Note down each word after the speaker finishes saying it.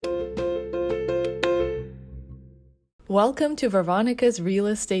Welcome to Veronica's Real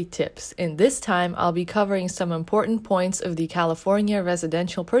Estate Tips. In this time, I'll be covering some important points of the California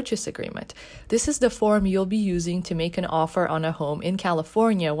Residential Purchase Agreement. This is the form you'll be using to make an offer on a home in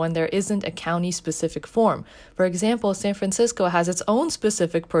California when there isn't a county-specific form. For example, San Francisco has its own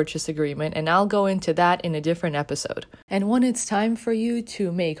specific purchase agreement, and I'll go into that in a different episode. And when it's time for you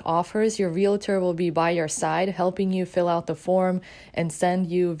to make offers, your realtor will be by your side, helping you fill out the form and send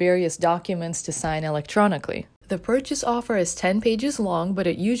you various documents to sign electronically. The purchase offer is 10 pages long, but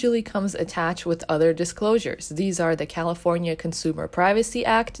it usually comes attached with other disclosures. These are the California Consumer Privacy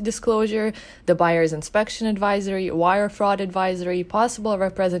Act disclosure, the Buyer's Inspection Advisory, Wire Fraud Advisory, possible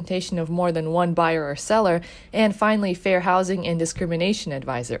representation of more than one buyer or seller, and finally, Fair Housing and Discrimination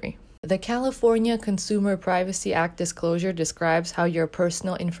Advisory. The California Consumer Privacy Act disclosure describes how your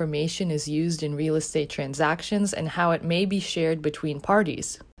personal information is used in real estate transactions and how it may be shared between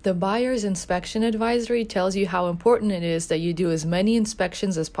parties. The Buyer's Inspection Advisory tells you how important it is that you do as many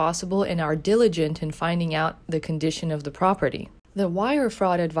inspections as possible and are diligent in finding out the condition of the property. The Wire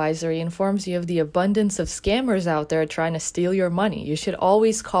Fraud Advisory informs you of the abundance of scammers out there trying to steal your money. You should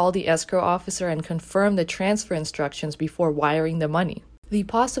always call the escrow officer and confirm the transfer instructions before wiring the money. The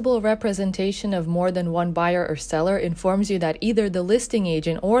possible representation of more than one buyer or seller informs you that either the listing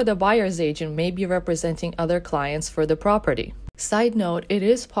agent or the buyer's agent may be representing other clients for the property. Side note, it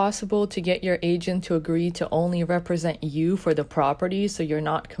is possible to get your agent to agree to only represent you for the property so you're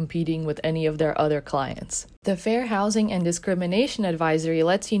not competing with any of their other clients. The Fair Housing and Discrimination Advisory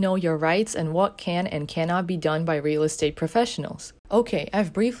lets you know your rights and what can and cannot be done by real estate professionals. Okay,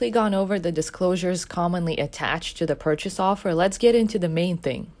 I've briefly gone over the disclosures commonly attached to the purchase offer. Let's get into the main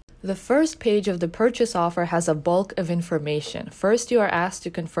thing. The first page of the purchase offer has a bulk of information. First, you are asked to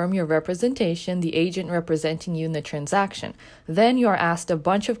confirm your representation, the agent representing you in the transaction. Then you are asked a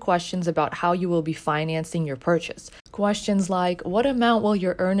bunch of questions about how you will be financing your purchase. Questions like, what amount will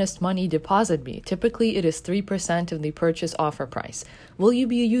your earnest money deposit be? Typically, it is 3% of the purchase offer price. Will you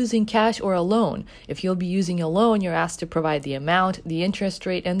be using cash or a loan? If you'll be using a loan, you're asked to provide the amount, the interest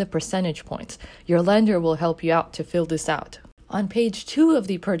rate, and the percentage points. Your lender will help you out to fill this out. On page 2 of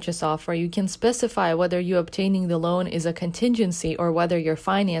the purchase offer, you can specify whether you obtaining the loan is a contingency or whether your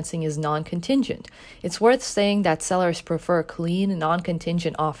financing is non-contingent. It's worth saying that sellers prefer clean,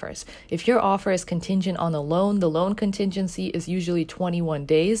 non-contingent offers. If your offer is contingent on a loan, the loan contingency is usually 21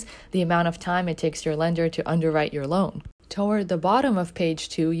 days, the amount of time it takes your lender to underwrite your loan. Toward the bottom of page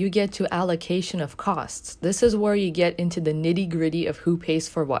 2, you get to allocation of costs. This is where you get into the nitty-gritty of who pays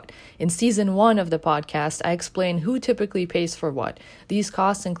for what. In season 1 of the podcast, I explain who typically pays for what. These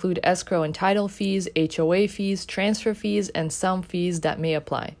costs include escrow and title fees, HOA fees, transfer fees, and some fees that may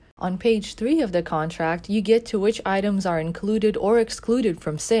apply. On page 3 of the contract, you get to which items are included or excluded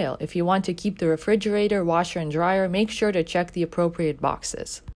from sale. If you want to keep the refrigerator, washer, and dryer, make sure to check the appropriate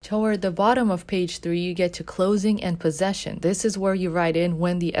boxes. Toward the bottom of page 3, you get to closing and possession. This is where you write in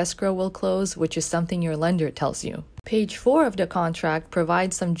when the escrow will close, which is something your lender tells you. Page 4 of the contract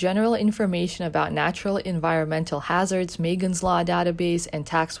provides some general information about natural environmental hazards, Megan's Law database, and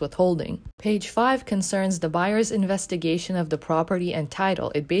tax withholding. Page 5 concerns the buyer's investigation of the property and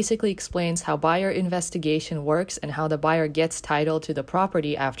title. It basically explains how buyer investigation works and how the buyer gets title to the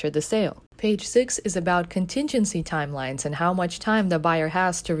property after the sale. Page 6 is about contingency timelines and how much time the buyer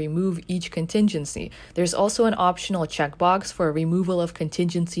has to remove each contingency. There's also an optional checkbox for removal of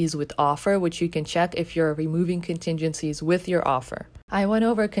contingencies with offer, which you can check if you're removing contingencies with your offer. I went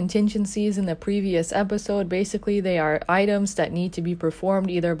over contingencies in the previous episode. Basically, they are items that need to be performed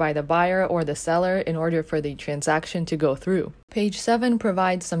either by the buyer or the seller in order for the transaction to go through. Page 7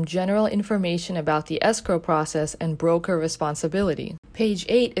 provides some general information about the escrow process and broker responsibility. Page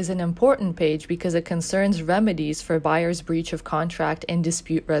 8 is an important page because it concerns remedies for buyer's breach of contract and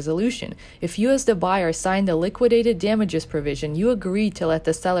dispute resolution. If you as the buyer sign the liquidated damages provision, you agree to let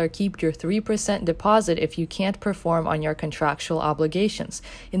the seller keep your 3% deposit if you can't perform on your contractual obligations.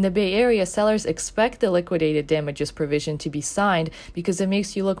 In the Bay Area, sellers expect the liquidated damages provision to be signed because it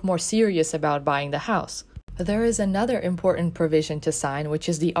makes you look more serious about buying the house. There is another important provision to sign, which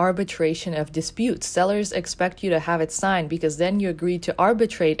is the arbitration of disputes. Sellers expect you to have it signed because then you agree to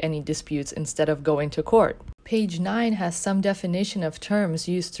arbitrate any disputes instead of going to court. Page 9 has some definition of terms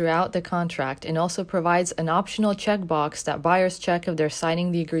used throughout the contract and also provides an optional checkbox that buyers check if they're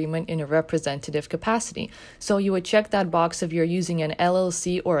signing the agreement in a representative capacity. So you would check that box if you're using an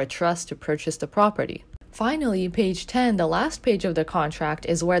LLC or a trust to purchase the property. Finally, page 10, the last page of the contract,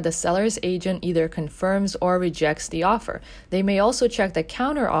 is where the seller's agent either confirms or rejects the offer. They may also check the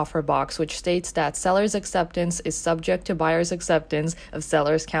counteroffer box, which states that seller's acceptance is subject to buyer's acceptance of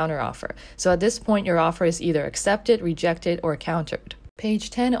seller's counteroffer. So at this point, your offer is either accepted, rejected, or countered. Page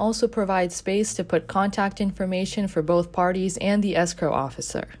 10 also provides space to put contact information for both parties and the escrow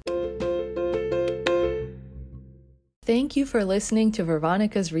officer. Thank you for listening to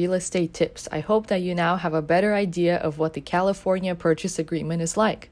Veronica's Real Estate Tips. I hope that you now have a better idea of what the California Purchase Agreement is like.